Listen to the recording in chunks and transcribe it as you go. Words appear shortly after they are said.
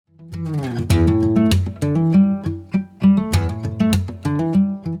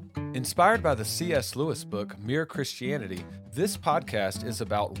Inspired by the C.S. Lewis book, Mere Christianity, this podcast is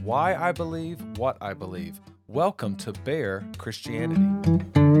about why I believe what I believe. Welcome to Bare Christianity.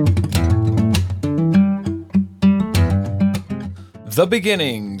 The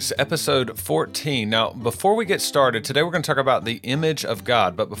Beginnings, episode 14. Now, before we get started, today we're going to talk about the image of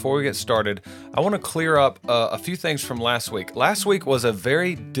God. But before we get started, I want to clear up a few things from last week. Last week was a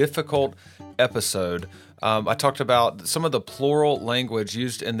very difficult episode. I talked about some of the plural language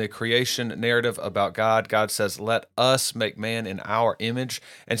used in the creation narrative about God. God says, let us make man in our image.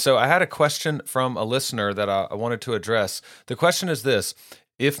 And so I had a question from a listener that I wanted to address. The question is this: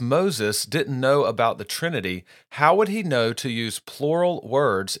 if Moses didn't know about the Trinity, how would he know to use plural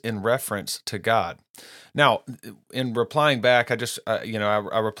words in reference to God? Now, in replying back, I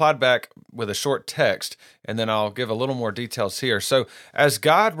replied back with a short text, and then I'll give a little more details here. So, as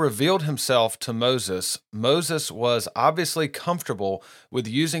God revealed himself to Moses, Moses was obviously comfortable with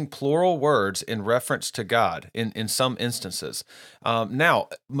using plural words in reference to God in some instances. Now,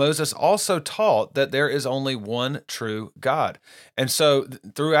 Moses also taught that there is only one true God. And so,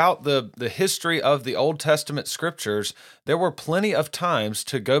 throughout the history of the Old Testament scriptures, there were plenty of times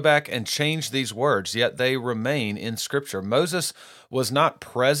to go back and change these words, yet they remain in Scripture. Moses was not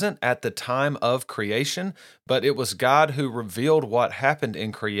present at the time of creation, but it was God who revealed what happened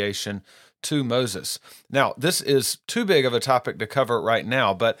in creation to Moses. Now, this is too big of a topic to cover right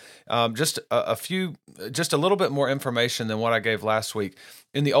now, but just a little bit more information than what I gave last week.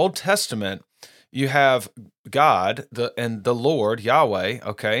 In the Old Testament, you have God and the Lord, Yahweh,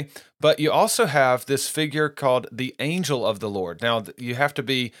 okay? But you also have this figure called the angel of the Lord. Now, you have to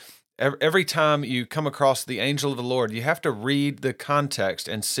be, every time you come across the angel of the Lord, you have to read the context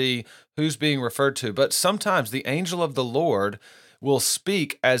and see who's being referred to. But sometimes the angel of the Lord will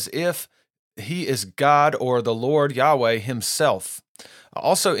speak as if he is God or the Lord Yahweh himself.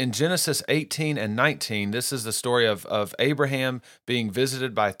 Also in Genesis 18 and 19, this is the story of Abraham being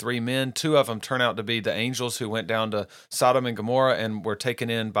visited by three men. Two of them turn out to be the angels who went down to Sodom and Gomorrah and were taken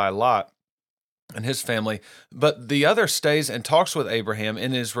in by Lot and his family. But the other stays and talks with Abraham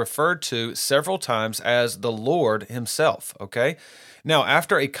and is referred to several times as the Lord himself, okay? Now,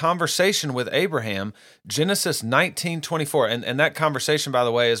 after a conversation with Abraham, Genesis 19:24, and that conversation, by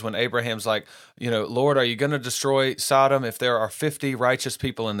the way, is when Abraham's like, Lord, are you going to destroy Sodom if there are 50 righteous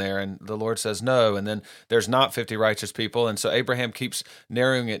people in there? And the Lord says no, and then there's not 50 righteous people, and so Abraham keeps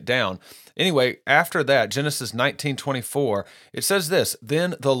narrowing it down. Anyway, after that, Genesis 19:24, it says this: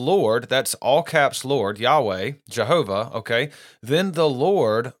 then the Lord, that's all caps Lord, Yahweh, Jehovah, okay? Then the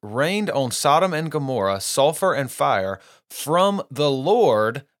Lord rained on Sodom and Gomorrah sulfur and fire from the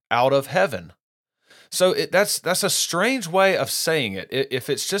Lord out of heaven. So that's a strange way of saying it. If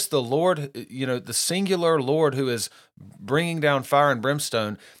it's just the Lord, the singular Lord who is bringing down fire and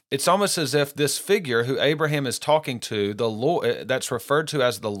brimstone, it's almost as if this figure who Abraham is talking to, the Lord, that's referred to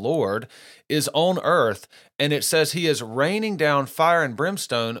as the Lord, is on earth, and it says he is raining down fire and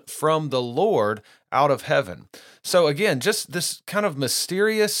brimstone from the Lord out of heaven. So again, just this kind of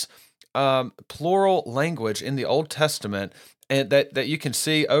mysterious plural language in the Old Testament, and that you can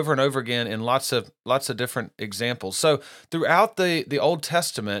see over and over again in lots of different examples. So throughout the Old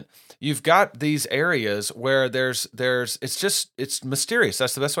Testament, you've got these areas where it's mysterious.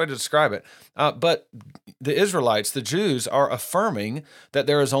 That's the best way to describe it. But the Israelites, the Jews, are affirming that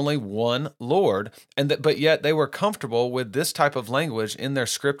there is only one Lord, but yet they were comfortable with this type of language in their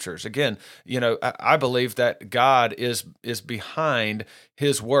scriptures. Again, I believe that God is behind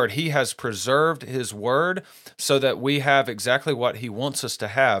his word. He has preserved his word so that we have exactly what he wants us to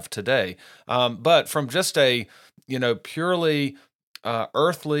have today. But from just a purely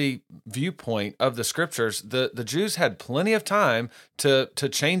earthly viewpoint of the scriptures, the Jews had plenty of time to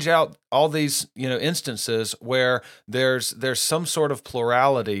change out all these instances where there's some sort of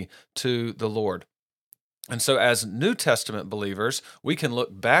plurality to the Lord. And so as New Testament believers, we can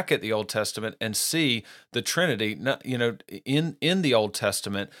look back at the Old Testament and see the Trinity, in the Old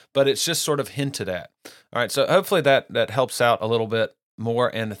Testament, but it's just sort of hinted at. All right, so hopefully that helps out a little bit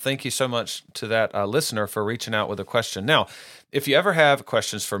more, and thank you so much to that listener for reaching out with a question. Now, if you ever have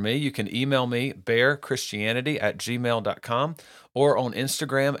questions for me, you can email me, barechristianity@gmail.com, or on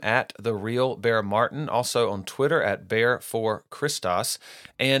Instagram @TheRealBearMartin, also on Twitter @Bear4Christos.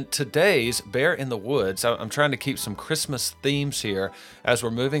 And today's Bear in the Woods, I'm trying to keep some Christmas themes here as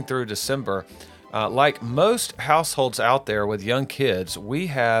we're moving through December. Like most households out there with young kids, we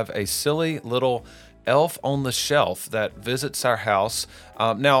have a silly little elf on the shelf that visits our house.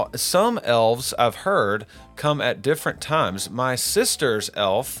 Now, some elves I've heard come at different times. My sister's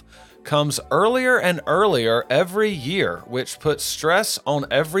elf comes earlier and earlier every year, which puts stress on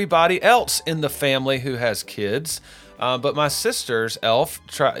everybody else in the family who has kids. But my sister's elf,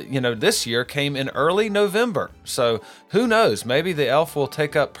 this year came in early November. So who knows? Maybe the elf will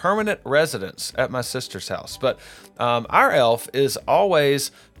take up permanent residence at my sister's house. But our elf always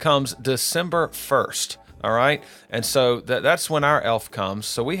comes December 1st. All right. And so that's when our elf comes.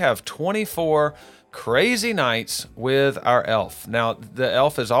 So we have 24 crazy nights with our elf. Now, the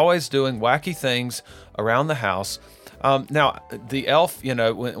elf is always doing wacky things around the house. Now, the elf,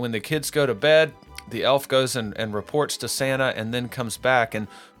 when the kids go to bed, the elf goes and reports to Santa and then comes back. And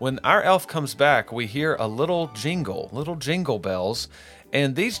when our elf comes back, we hear a little jingle bells.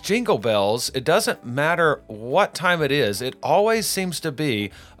 And these jingle bells, it doesn't matter what time it is, it always seems to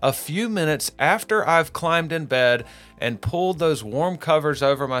be a few minutes after I've climbed in bed and pulled those warm covers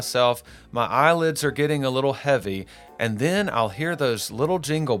over myself. My eyelids are getting a little heavy, and then I'll hear those little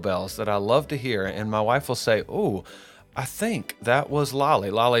jingle bells that I love to hear. And my wife will say, "Ooh, I think that was Lolly."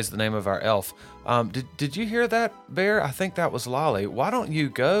 Lolly's the name of our elf. Did you hear that, Bear? I think that was Lolly. Why don't you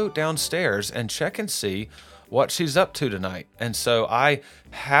go downstairs and check and see what she's up to tonight? And so I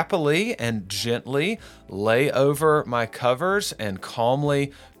happily and gently lay over my covers and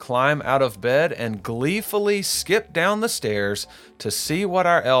calmly climb out of bed and gleefully skip down the stairs to see what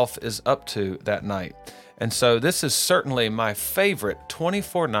our elf is up to that night. And so this is certainly my favorite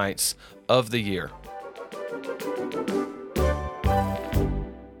 24 nights of the year.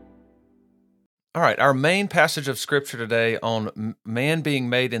 All right, our main passage of scripture today on man being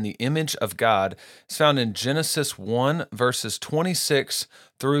made in the image of God is found in Genesis 1, verses 26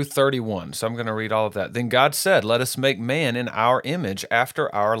 through 31. So I'm going to read all of that. Then God said, "Let us make man in our image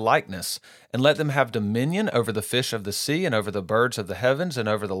after our likeness, and let them have dominion over the fish of the sea, and over the birds of the heavens, and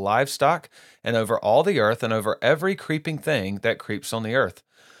over the livestock, and over all the earth, and over every creeping thing that creeps on the earth."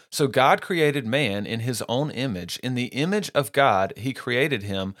 So God created man in his own image. In the image of God, he created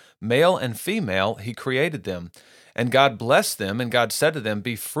him. Male and female, he created them. And God blessed them, and God said to them,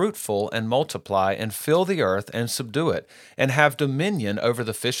 "Be fruitful and multiply, and fill the earth and subdue it, and have dominion over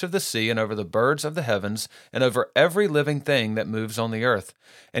the fish of the sea, and over the birds of the heavens, and over every living thing that moves on the earth."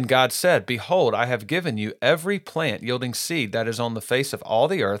 And God said, "Behold, I have given you every plant yielding seed that is on the face of all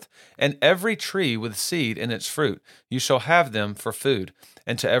the earth, and every tree with seed in its fruit. You shall have them for food.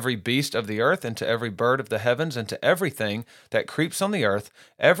 And to every beast of the earth, and to every bird of the heavens, and to everything that creeps on the earth,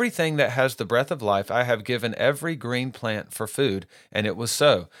 everything that has the breath of life, I have given every green plant for food." And it was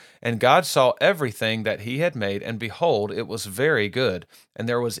so. And God saw everything that he had made, and behold, it was very good. And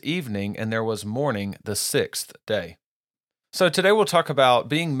there was evening, and there was morning the sixth day. So today we'll talk about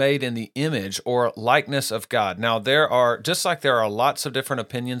being made in the image or likeness of God. Now just like there are lots of different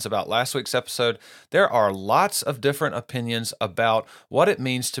opinions about last week's episode, there are lots of different opinions about what it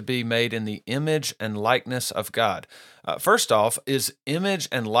means to be made in the image and likeness of God. First off, is image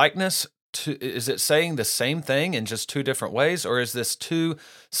and likeness, is it saying the same thing in just two different ways, or is this two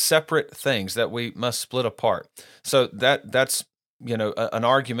separate things that we must split apart? So that's an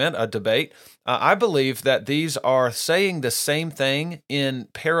argument, a debate. I believe that these are saying the same thing in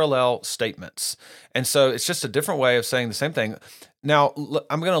parallel statements. And so it's just a different way of saying the same thing. Now,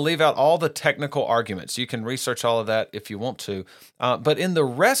 I'm going to leave out all the technical arguments. You can research all of that if you want to. But in the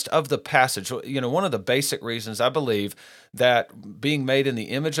rest of the passage, one of the basic reasons I believe that being made in the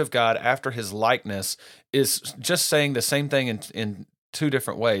image of God after his likeness is just saying the same thing in two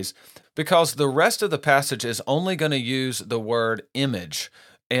different ways, because the rest of the passage is only going to use the word image.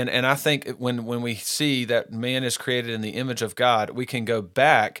 And I think when we see that man is created in the image of God, we can go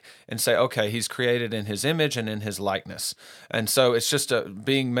back and say, okay, he's created in his image and in his likeness. And so it's just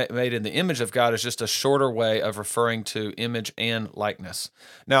being made in the image of God is just a shorter way of referring to image and likeness.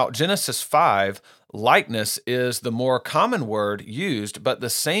 Now, Genesis 5, likeness is the more common word used, but the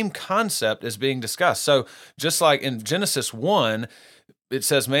same concept is being discussed. So just like in Genesis 1, it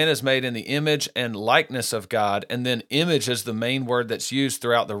says man is made in the image and likeness of God, and then image is the main word that's used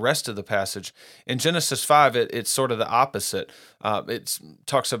throughout the rest of the passage. In Genesis 5, it's sort of the opposite. It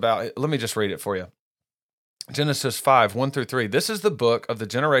talks about, let me just read it for you. Genesis 5, 1 through 3. This is the book of the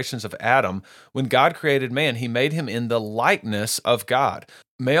generations of Adam. When God created man, he made him in the likeness of God.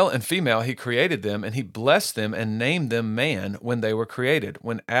 Male and female, he created them, and he blessed them and named them man when they were created.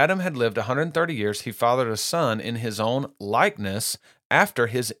 When Adam had lived 130 years, he fathered a son in his own likeness after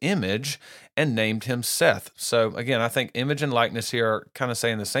his image and named him Seth. So again, I think image and likeness here are kind of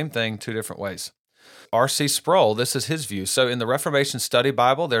saying the same thing two different ways. R.C. Sproul, this is his view. So in the Reformation Study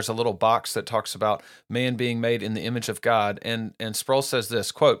Bible, there's a little box that talks about man being made in the image of God. And Sproul says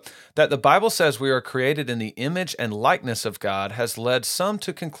this, quote, that the Bible says we are created in the image and likeness of God has led some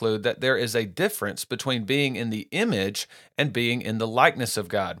to conclude that there is a difference between being in the image and being in the likeness of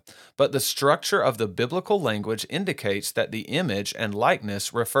God. But the structure of the biblical language indicates that the image and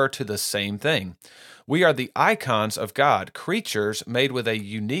likeness refer to the same thing. We are the icons of God, creatures made with a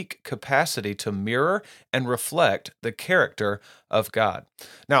unique capacity to mirror and reflect the character of God.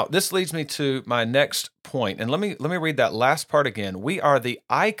 Now, this leads me to my next point, and let me read that last part again. We are the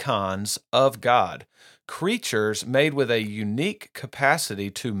icons of God, creatures made with a unique capacity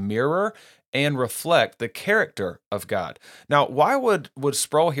to mirror and reflect the character of God. Now, why would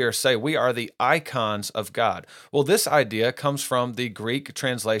Sproul here say we are the icons of God? Well, this idea comes from the Greek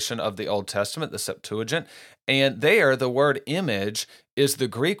translation of the Old Testament, the Septuagint, and there the word image is the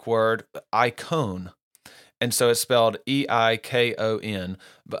Greek word icon. And so it's spelled E-I-K-O-N,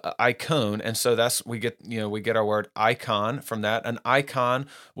 icon. And so we get our word icon from that. An icon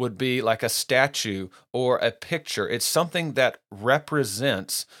would be like a statue or a picture. It's something that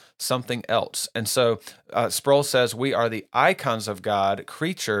represents something else. And so Sproul says we are the icons of God,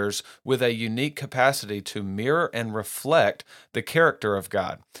 creatures with a unique capacity to mirror and reflect the character of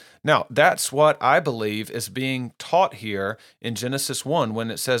God. Now, that's what I believe is being taught here in Genesis 1 when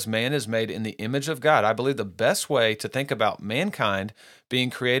it says man is made in the image of God. I believe the best way to think about mankind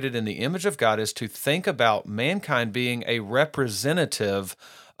being created in the image of God is to think about mankind being a representative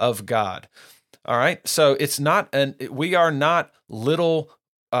of God. All right? So we are not little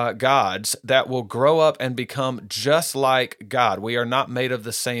gods that will grow up and become just like God. We are not made of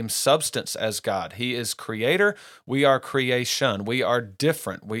the same substance as God. He is creator. We are creation. We are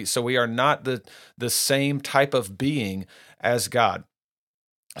different. So we are not the same type of being as God.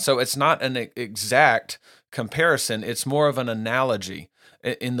 So it's not an exact comparison. It's more of an analogy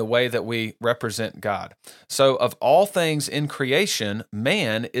in the way that we represent God. So of all things in creation,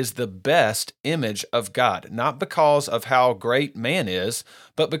 man is the best image of God, not because of how great man is,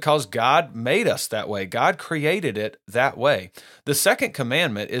 but because God made us that way. God created it that way. The second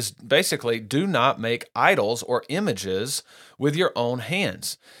commandment is basically do not make idols or images with your own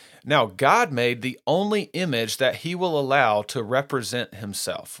hands. Now, God made the only image that he will allow to represent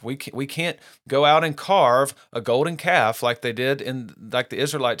himself. We can't go out and carve a golden calf like the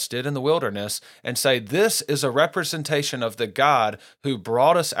Israelites did in the wilderness and say, this is a representation of the God who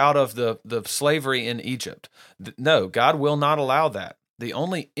brought us out of the slavery in Egypt. No, God will not allow that. The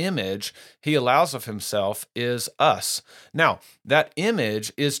only image he allows of himself is us. Now, that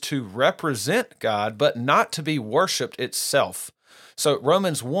image is to represent God, but not to be worshiped itself. So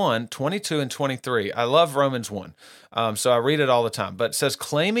Romans 1, 22 and 23, I love Romans 1, so I read it all the time, but it says,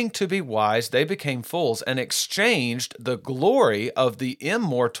 claiming to be wise, they became fools and exchanged the glory of the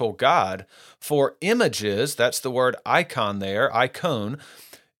immortal God for images, that's the word icon there, icon,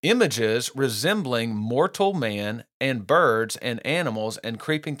 images resembling mortal man and birds and animals and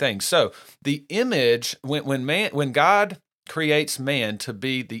creeping things. So the image, when God creates man to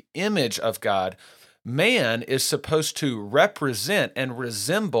be the image of God, man is supposed to represent and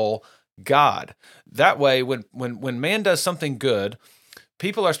resemble God. That way, when man does something good,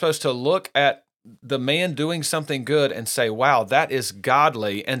 people are supposed to look at the man doing something good and say, wow, that is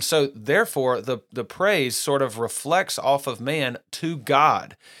godly. And so therefore, the praise sort of reflects off of man to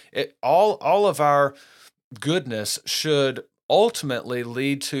God. All of our goodness should ultimately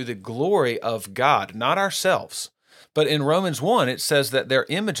lead to the glory of God, not ourselves. But in Romans 1, it says that their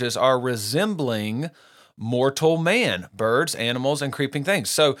images are resembling mortal man, birds, animals, and creeping things.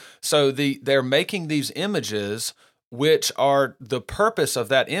 So they're making these images, which are the purpose of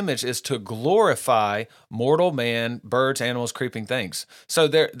that image is to glorify mortal man, birds, animals, creeping things. So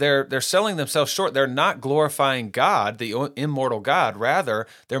they're selling themselves short. They're not glorifying God, the immortal God. Rather,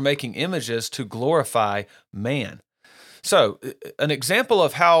 they're making images to glorify man. So, an example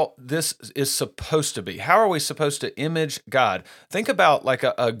of how this is supposed to be. How are we supposed to image God? Think about like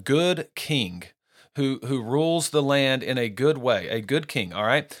a good king who rules the land in a good way, a good king, all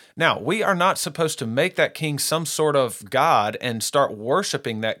right? Now, we are not supposed to make that king some sort of God and start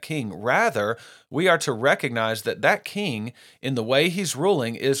worshiping that king. Rather, we are to recognize that that king, in the way he's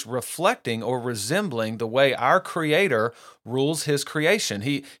ruling, is reflecting or resembling the way our Creator rules his creation.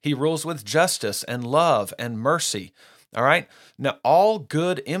 He rules with justice and love and mercy. All right. Now, all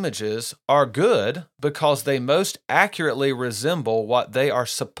good images are good because they most accurately resemble what they are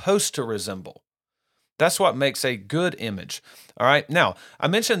supposed to resemble. That's what makes a good image. All right. Now, I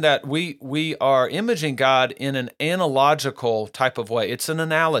mentioned that we are imaging God in an analogical type of way. It's an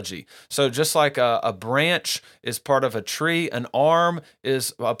analogy. So just like a branch is part of a tree, an arm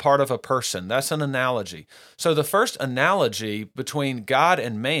is a part of a person. That's an analogy. So the first analogy between God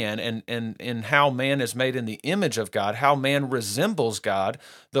and man and how man is made in the image of God, how man resembles God,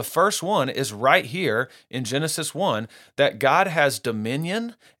 the first one is right here in Genesis 1, that God has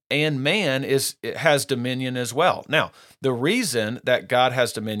dominion and man has dominion as well. Now, the reason that God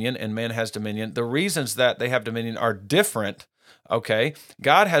has dominion and man has dominion, the reasons that they have dominion are different. Okay,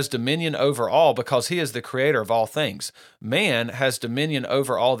 God has dominion over all because he is the creator of all things. Man has dominion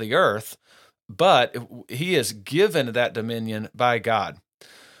over all the earth, but he is given that dominion by God.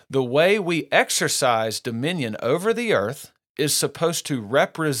 The way we exercise dominion over the earth is supposed to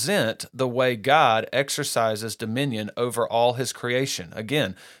represent the way God exercises dominion over all his creation.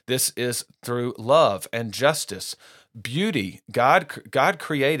 Again, this is through love and justice. Beauty. God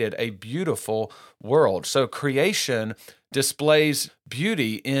created a beautiful world. So creation displays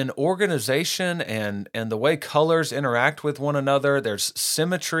beauty in organization and the way colors interact with one another. There's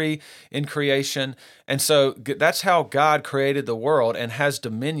symmetry in creation. And so that's how God created the world and has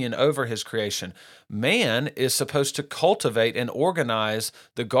dominion over his creation. Man is supposed to cultivate and organize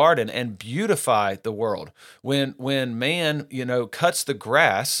the garden and beautify the world. When man, cuts the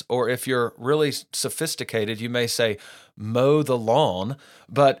grass, or if you're really sophisticated, you may say mow the lawn,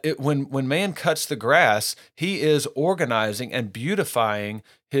 but when man cuts the grass, he is organizing and beautifying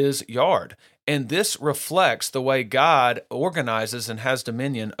his yard. And this reflects the way God organizes and has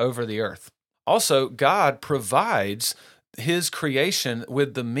dominion over the earth. Also, God provides his creation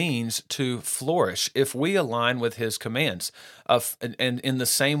with the means to flourish if we align with his commands. And in the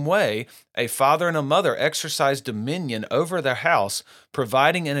same way, a father and a mother exercise dominion over their house,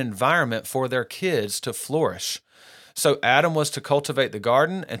 providing an environment for their kids to flourish. So Adam was to cultivate the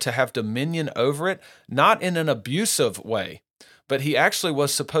garden and to have dominion over it, not in an abusive way, but he actually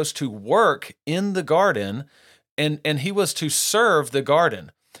was supposed to work in the garden and he was to serve the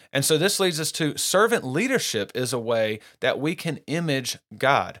garden. And so this leads us to servant leadership is a way that we can image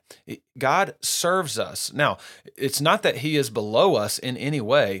God. God serves us. Now, it's not that he is below us in any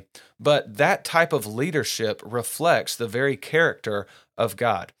way, but that type of leadership reflects the very character of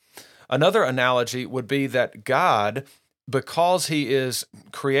God. Another analogy would be that God, because he is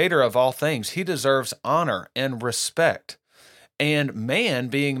creator of all things, he deserves honor and respect. And man,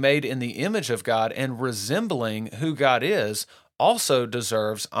 being made in the image of God and resembling who God is, also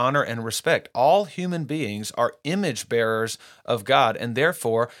deserves honor and respect. All human beings are image bearers of God and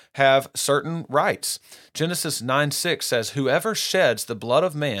therefore have certain rights. Genesis 9:6 says, "Whoever sheds the blood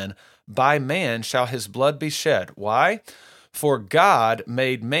of man, by man shall his blood be shed." Why? For God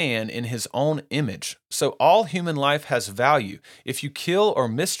made man in his own image. So all human life has value. If you kill or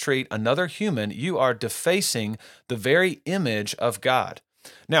mistreat another human, you are defacing the very image of God.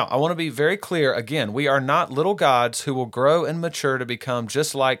 Now, I want to be very clear. Again, we are not little gods who will grow and mature to become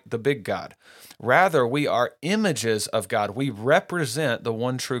just like the big God. Rather, we are images of God. We represent the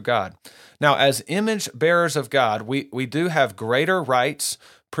one true God. Now, as image bearers of God, we do have greater rights,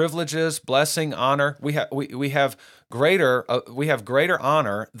 privileges, blessing, honor. We have greater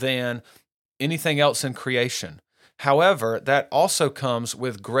honor than anything else in creation. However, that also comes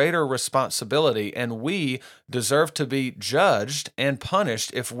with greater responsibility, and we deserve to be judged and punished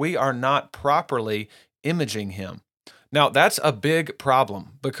if we are not properly imaging him. Now, that's a big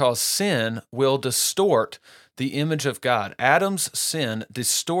problem because sin will distort the image of God. Adam's sin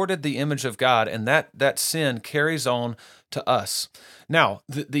distorted the image of God, and that sin carries on to us. Now,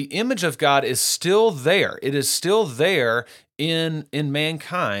 the image of God is still there. It is still there in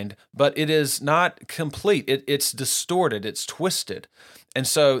mankind, but it is not complete. It's distorted. It's twisted. And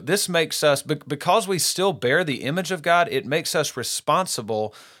so this makes us, because we still bear the image of God, it makes us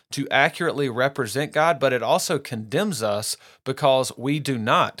responsible to accurately represent God, but it also condemns us because we do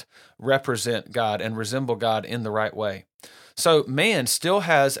not represent God and resemble God in the right way. So man still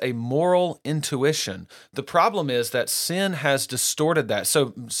has a moral intuition. The problem is that sin has distorted that.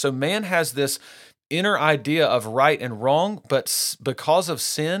 So man has this inner idea of right and wrong, but because of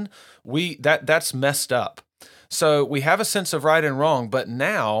sin, that's messed up. So we have a sense of right and wrong, but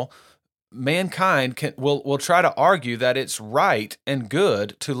now mankind will try to argue that it's right and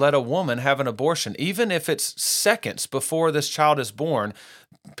good to let a woman have an abortion, even if it's seconds before this child is born.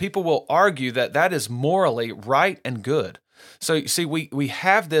 People will argue that is morally right and good. So you see, we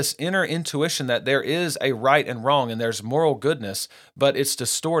have this inner intuition that there is a right and wrong and there's moral goodness, but it's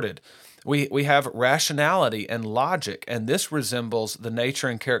distorted. We have rationality and logic, and this resembles the nature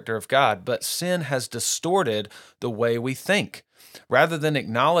and character of God, but sin has distorted the way we think. Rather than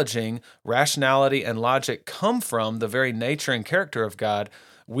acknowledging rationality and logic come from the very nature and character of God,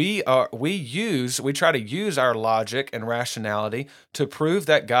 we try to use our logic and rationality to prove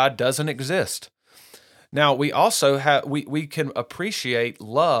that God doesn't exist. Now, we also we can appreciate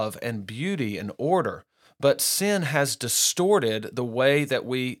love and beauty and order, but sin has distorted the way that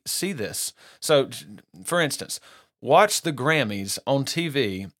we see this. So, for instance, watch the Grammys on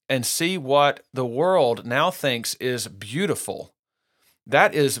TV and see what the world now thinks is beautiful.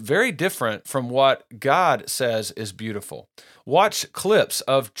 That is very different from what God says is beautiful. Watch clips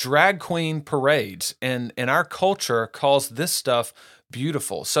of drag queen parades, and our culture calls this stuff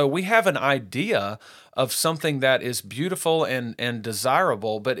beautiful. So we have an idea of something that is beautiful and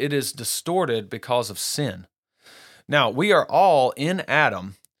desirable, but it is distorted because of sin. Now, we are all in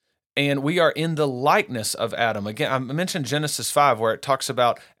Adam, and we are in the likeness of Adam. Again, I mentioned Genesis 5, where it talks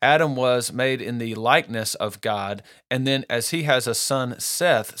about Adam was made in the likeness of God. And then as he has a son,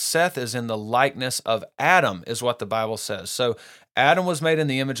 Seth, Seth is in the likeness of Adam, is what the Bible says. So Adam was made in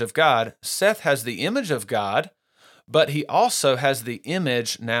the image of God. Seth has the image of God, but he also has the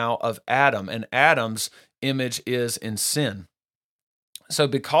image now of Adam. And Adam's image is in sin. So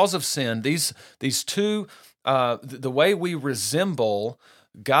because of sin, these two, the way we resemble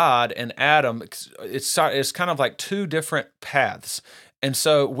God and Adam, it's kind of like two different paths. And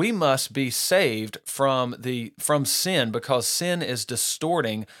so we must be saved from sin, because sin is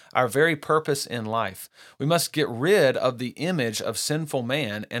distorting our very purpose in life. We must get rid of the image of sinful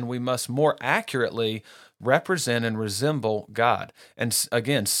man, and we must more accurately represent and resemble God. And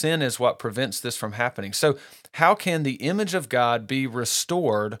again, sin is what prevents this from happening. So how can the image of God be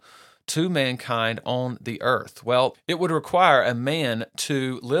restored to mankind on the earth? Well, it would require a man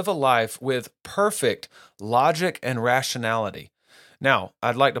to live a life with perfect logic and rationality. Now,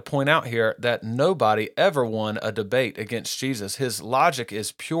 I'd like to point out here that nobody ever won a debate against Jesus. His logic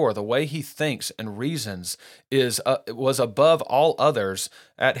is pure. The way he thinks and reasons was above all others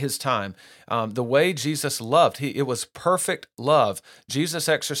at his time. The way Jesus loved, it was perfect love. Jesus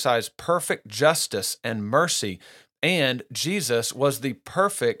exercised perfect justice and mercy. And Jesus was the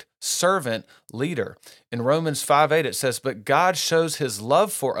perfect servant leader. In Romans 5:8, it says, but God shows his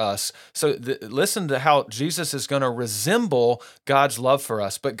love for us. So listen to how Jesus is going to resemble God's love for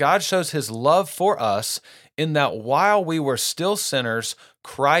us. But God shows his love for us in that while we were still sinners,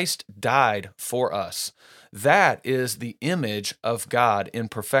 Christ died for us. That is the image of God in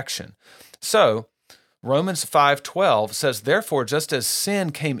perfection. So Romans 5:12 says, therefore, just as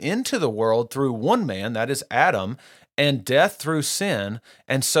sin came into the world through one man, that is Adam, and death through sin,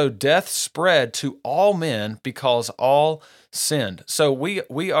 and so death spread to all men because all sinned. So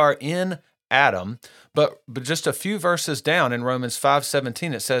we are in Adam, but just a few verses down in Romans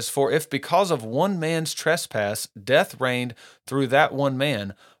 5:17, it says, for if because of one man's trespass death reigned through that one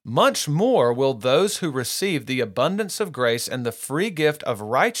man, much more will those who receive the abundance of grace and the free gift of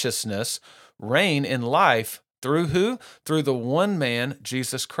righteousness reign in life through who? Through the one man,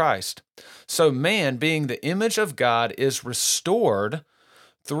 Jesus Christ. So man, being the image of God, is restored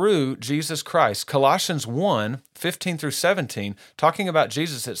through Jesus Christ. Colossians 1:15 through 17, talking about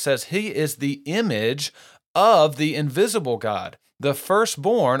Jesus, it says, he is the image of the invisible God, the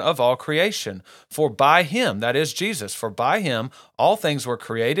firstborn of all creation. For by him, that is Jesus, for by him all things were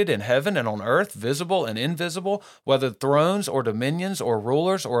created in heaven and on earth, visible and invisible, whether thrones or dominions or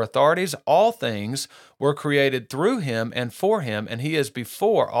rulers or authorities, all things were created through him and for him, and he is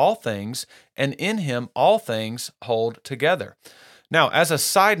before all things, and in him all things hold together. Now, as a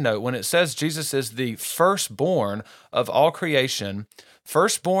side note, when it says Jesus is the firstborn of all creation,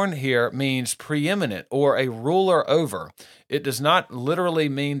 firstborn here means preeminent or a ruler over. It does not literally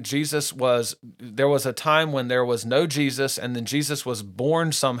mean there was a time when there was no Jesus, and then Jesus was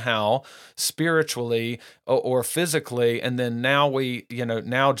born somehow spiritually or physically, and then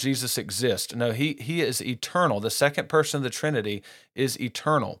now Jesus exists. No, he is eternal. The second person of the Trinity is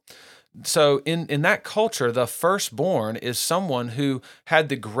eternal. So in that culture, the firstborn is someone who had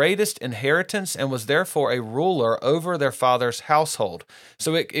the greatest inheritance and was therefore a ruler over their father's household.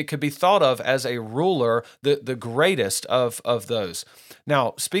 So it could be thought of as a ruler, the greatest of those.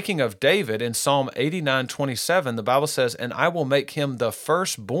 Now, speaking of David, in Psalm 89:27, the Bible says, and I will make him the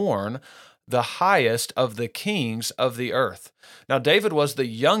firstborn the highest of the kings of the earth. Now, David was the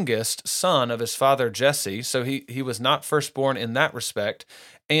youngest son of his father Jesse, so he was not firstborn in that respect.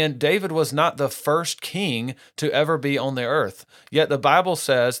 And David was not the first king to ever be on the earth. Yet the Bible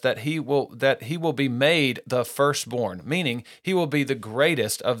says that he will be made the firstborn, meaning he will be the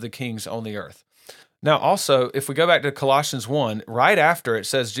greatest of the kings on the earth. Now, also, if we go back to Colossians 1, right after it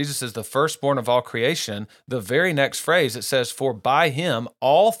says Jesus is the firstborn of all creation, the very next phrase, it says, "For by him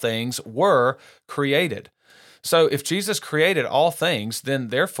all things were created." So if Jesus created all things, then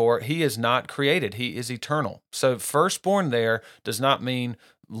therefore he is not created. He is eternal. So firstborn there does not mean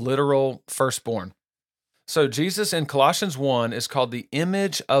literal firstborn. So Jesus in Colossians 1 is called the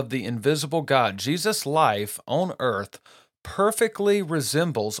image of the invisible God. Jesus' life on earth perfectly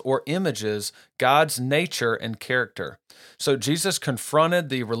resembles or images God's nature and character. So Jesus confronted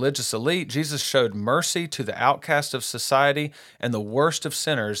the religious elite. Jesus showed mercy to the outcast of society and the worst of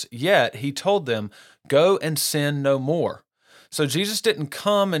sinners, yet he told them, "Go and sin no more." So Jesus didn't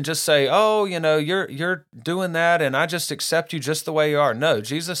come and just say, "Oh, you're doing that and I just accept you just the way you are." No,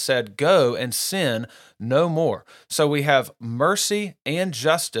 Jesus said, "Go and sin no more." So we have mercy and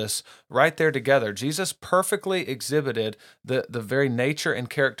justice right there together. Jesus perfectly exhibited the very nature and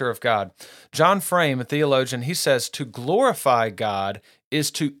character of God. John Frame, a theologian, he says, to glorify God is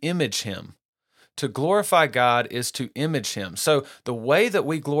to image him. To glorify God is to image him. So the way that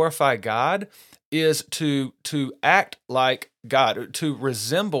we glorify God is to act like God, to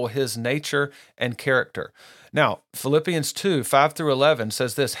resemble his nature and character. Now, Philippians 2, 5 through 11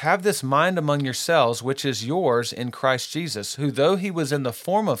 says this, "Have this mind among yourselves, which is yours in Christ Jesus, who though he was in the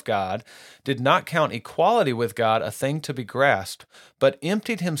form of God, did not count equality with God a thing to be grasped, but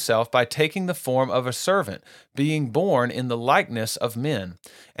emptied himself by taking the form of a servant, being born in the likeness of men.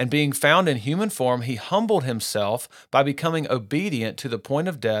 And being found in human form, he humbled himself by becoming obedient to the point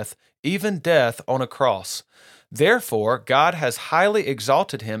of death, even death on a cross. Therefore, God has highly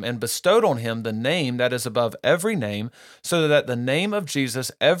exalted him and bestowed on him the name that is above every name, so that at the name of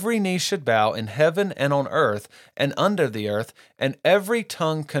Jesus every knee should bow in heaven and on earth and under the earth, and every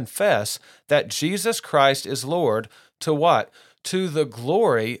tongue confess that Jesus Christ is Lord." To what? To the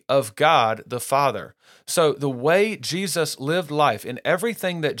glory of God the Father. So the way Jesus lived life, in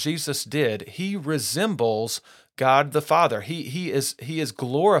everything that Jesus did, he resembles God the Father. He is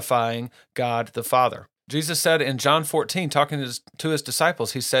glorifying God the Father. Jesus said in John 14, talking to his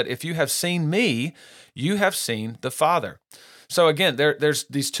disciples, he said, "If you have seen me, you have seen the Father." So again, there's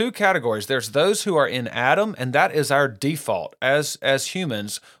these two categories. There's those who are in Adam, and that is our default. As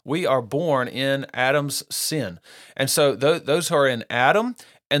humans, we are born in Adam's sin. And so those who are in Adam,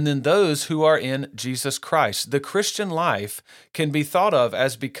 and then those who are in Jesus Christ. The Christian life can be thought of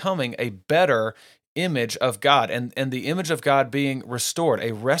as becoming a better image of God, and the image of God being restored,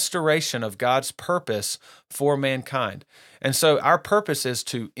 a restoration of God's purpose for mankind. And so our purpose is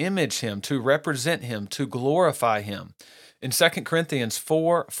to image him, to represent him, to glorify him. In 2 Corinthians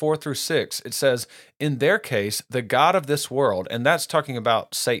 4 through 6, it says, "In their case, the God of this world," and that's talking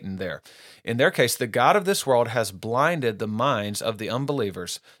about Satan there. "In their case, the God of this world has blinded the minds of the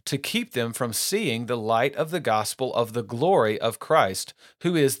unbelievers to keep them from seeing the light of the gospel of the glory of Christ,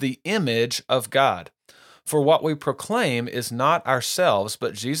 who is the image of God. For what we proclaim is not ourselves,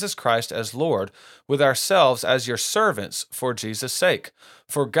 but Jesus Christ as Lord, with ourselves as your servants for Jesus' sake.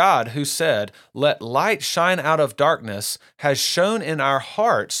 For God, who said, 'Let light shine out of darkness,' has shone in our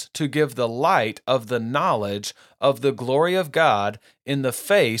hearts to give the light of the knowledge of the glory of God in the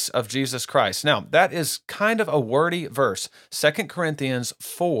face of Jesus Christ." Now, that is kind of a wordy verse, 2 Corinthians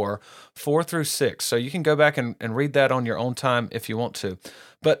 4 through 6. So you can go back and read that on your own time if you want to.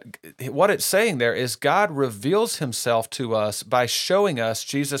 But what it's saying there is God reveals himself to us by showing us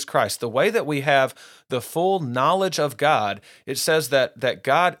Jesus Christ. The way that we have the full knowledge of God, it says that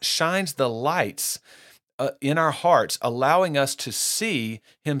God shines the lights in our hearts, allowing us to see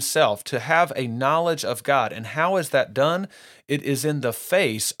himself, to have a knowledge of God. And how is that done? It is in the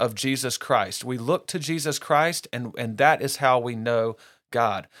face of Jesus Christ. We look to Jesus Christ, and that is how we know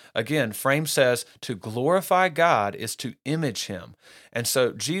God. Again, Frame says to glorify God is to image him. And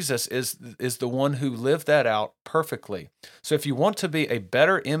so Jesus is the one who lived that out perfectly. So if you want to be a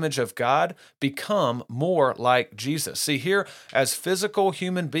better image of God, become more like Jesus. See, here as physical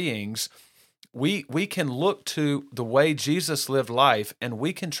human beings, we can look to the way Jesus lived life, and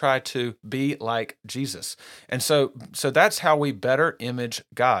we can try to be like Jesus. And so that's how we better image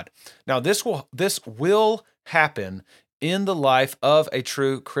God. Now, this will happen in the life of a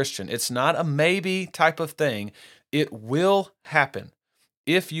true Christian. It's not a maybe type of thing. It will happen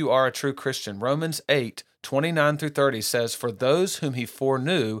if you are a true Christian. Romans 8 29 through 30 says, "For those whom he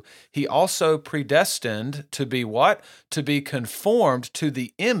foreknew, he also predestined to be what? To be conformed to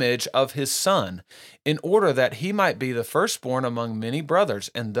the image of his Son, in order that he might be the firstborn among many brothers.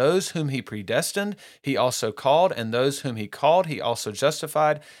 And those whom he predestined, he also called. And those whom he called, he also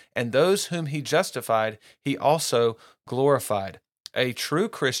justified. And those whom he justified, he also glorified." A true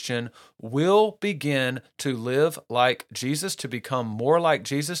Christian will begin to live like Jesus, to become more like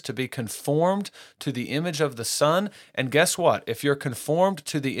Jesus, to be conformed to the image of the Son. And guess what? If you're conformed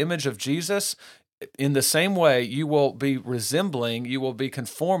to the image of Jesus, in the same way, you will be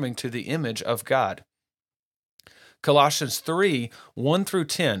conforming to the image of God. Colossians 3, 1 through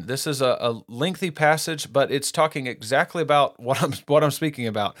 10. This is a lengthy passage, but it's talking exactly about what I'm speaking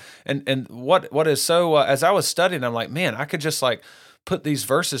about. And what is so, as I was studying, I'm like, man, I could just put these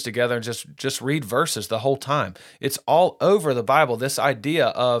verses together and just read verses the whole time. It's all over the Bible, this idea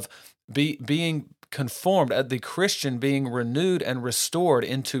of being conformed, the Christian being renewed and restored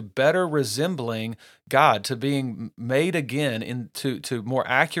into better resembling God, to being made again to more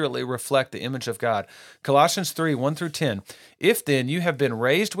accurately reflect the image of God. Colossians 3, 1 through 10. "If then you have been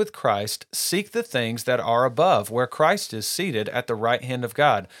raised with Christ, seek the things that are above, where Christ is seated at the right hand of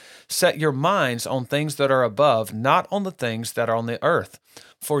God. Set your minds on things that are above, not on the things that are on the earth.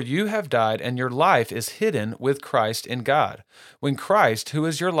 For you have died, and your life is hidden with Christ in God. When Christ, who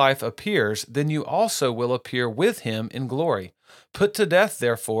is your life, appears, then you also will appear with him in glory. Put to death,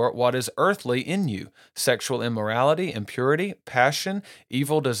 therefore, what is earthly in you: sexual immorality, impurity, passion,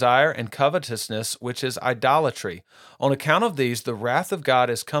 evil desire, and covetousness, which is idolatry. On account of these, the wrath of God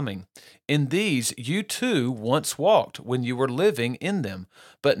is coming. In these you too once walked when you were living in them.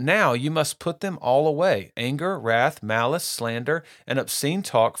 But now you must put them all away: anger, wrath, malice, slander, and obscene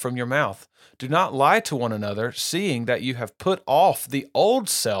talk from your mouth. Do not lie to one another, seeing that you have put off the old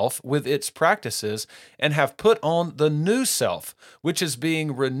self with its practices, and have put on the new self, which is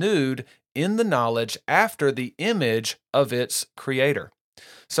being renewed in the knowledge after the image of its creator."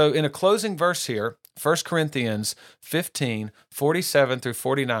 So in a closing verse here, 1 Corinthians 15, 47 through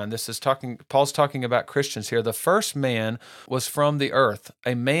 49, Paul's talking about Christians here. The first man was from the earth,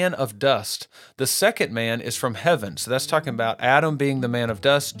 a man of dust. The second man is from heaven. So that's talking about Adam being the man of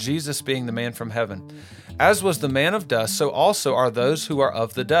dust, Jesus being the man from heaven. As was the man of dust, so also are those who are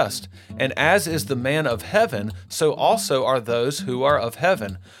of the dust. And as is the man of heaven, so also are those who are of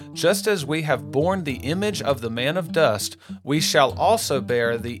heaven. Just as we have borne the image of the man of dust, we shall also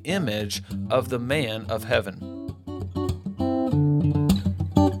bear the image of the man of heaven.